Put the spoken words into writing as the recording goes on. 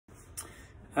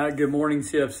Good morning,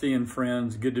 CFC and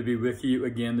friends. Good to be with you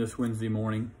again this Wednesday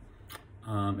morning.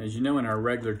 As you know, in our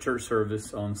regular church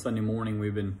service on Sunday morning,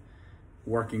 we've been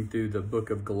working through the book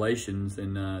of Galatians.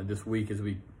 And this week, as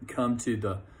we come to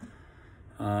the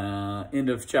end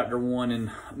of chapter 1 and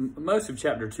most of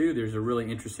chapter 2, there's a really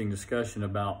interesting discussion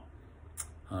about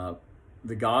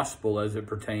the gospel as it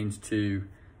pertains to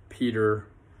Peter.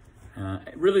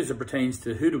 Really as it pertains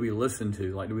to who do we listen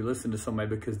to? Like, do we listen to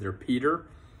somebody because they're Peter?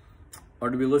 Or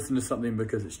do we listen to something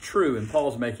because it's true? And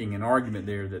Paul's making an argument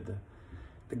there that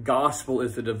the gospel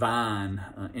is the divine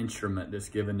instrument that's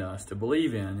given to us to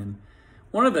believe in. And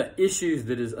one of the issues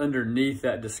that is underneath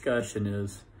that discussion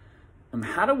is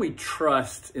how do we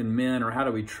trust in men, or how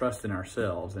do we trust in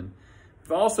ourselves? And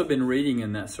we've also been reading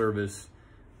in that service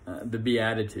the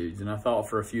Beatitudes. And I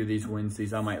thought for a few of these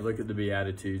Wednesdays, I might look at the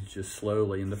Beatitudes just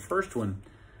slowly. And the first one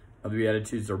of the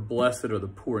Beatitudes are, "Blessed are the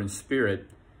poor in spirit,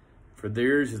 for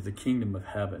theirs is the kingdom of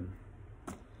heaven."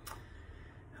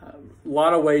 A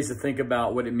lot of ways to think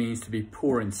about what it means to be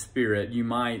poor in spirit. You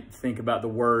might think about the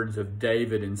words of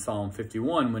David in Psalm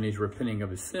 51 when he's repenting of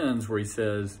his sins, where he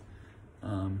says,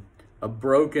 "A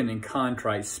broken and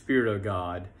contrite spirit, O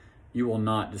God, you will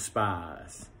not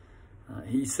despise."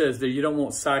 He says that you don't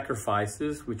want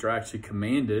sacrifices, which are actually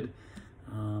commanded,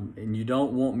 and you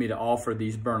don't want me to offer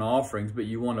these burnt offerings, but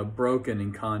you want a broken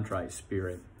and contrite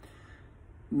spirit.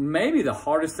 Maybe the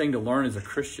hardest thing to learn as a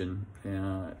Christian,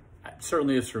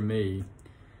 certainly is for me,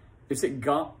 is that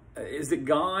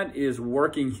God is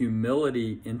working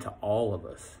humility into all of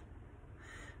us.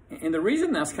 And the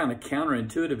reason that's kind of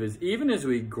counterintuitive is even as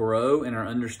we grow in our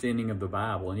understanding of the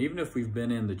Bible, and even if we've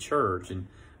been in the church and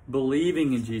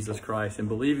believing in Jesus Christ and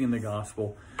believing in the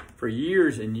gospel for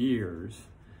years and years,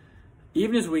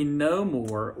 even as we know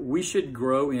more, we should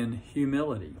grow in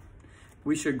humility.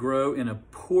 We should grow in a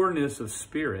poorness of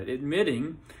spirit,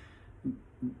 admitting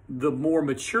the more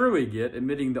mature we get,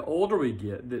 admitting the older we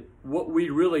get, that what we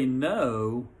really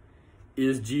know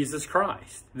is Jesus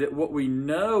Christ. That what we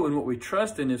know and what we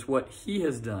trust in is what he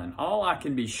has done. All I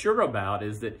can be sure about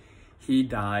is that he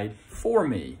died for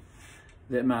me,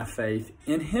 that my faith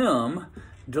in him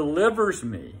delivers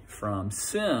me from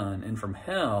sin and from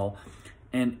hell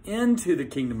and into the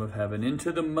kingdom of heaven,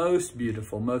 into the most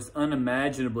beautiful, most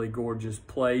unimaginably gorgeous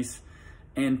place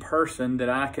and person that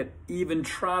I could even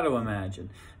try to imagine.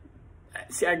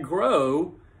 See, I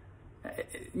grow,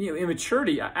 in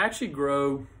maturity, I actually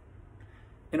grow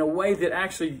in a way that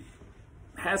actually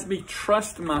has me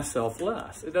trust myself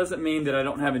less. It doesn't mean that I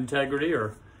don't have integrity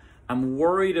or I'm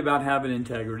worried about having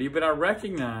integrity, but I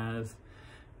recognize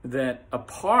that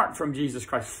apart from Jesus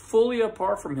Christ, fully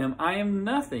apart from him, I am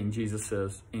nothing, Jesus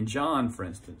says in John, for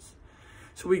instance.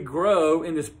 So we grow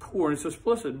in this poorness of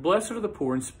spirit. Blessed are the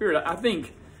poor in spirit. I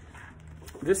think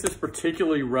this is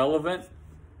particularly relevant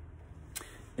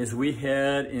as we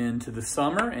head into the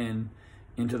summer and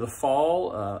into the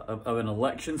fall of an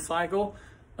election cycle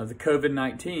of the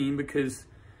COVID-19, because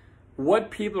what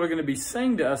people are going to be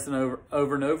saying to us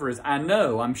over and over is, "I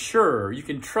know, I'm sure, you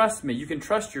can trust me, you can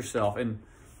trust yourself." And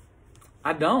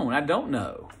I don't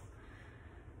know.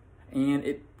 And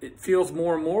it feels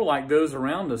more and more like those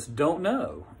around us don't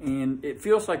know. And it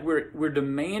feels like we're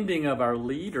demanding of our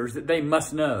leaders that they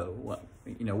must know,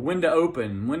 when to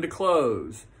open, when to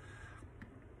close.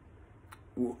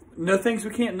 No, things we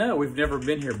can't know. We've never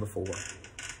been here before.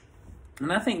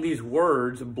 And I think these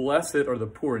words, "Blessed are the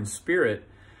poor in spirit,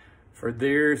 for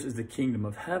theirs is the kingdom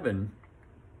of heaven,"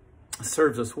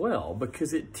 serves us well,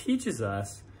 because it teaches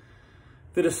us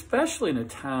that especially in a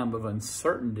time of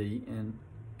uncertainty and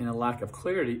in a lack of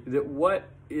clarity, that what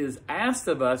is asked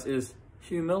of us is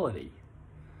humility.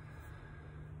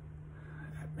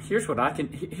 Here's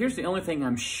the only thing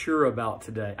I'm sure about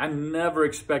today. I never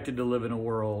expected to live in a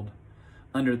world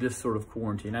under this sort of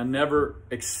quarantine. I never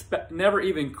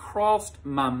even crossed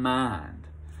my mind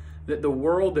that the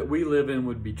world that we live in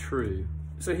would be true.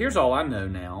 So here's all I know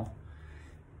now.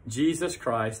 Jesus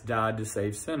Christ died to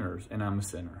save sinners, and I'm a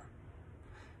sinner.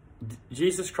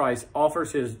 Jesus Christ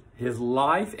offers his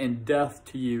life and death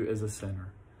to you as a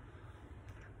sinner.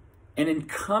 And in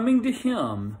coming to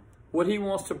him, what he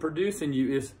wants to produce in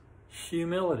you is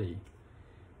humility,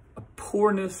 a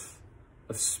poorness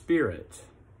of spirit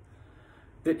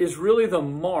that is really the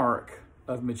mark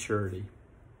of maturity.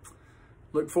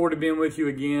 Look forward to being with you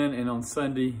again and on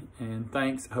Sunday. And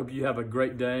thanks. Hope you have a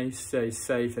great day. Stay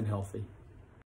safe and healthy.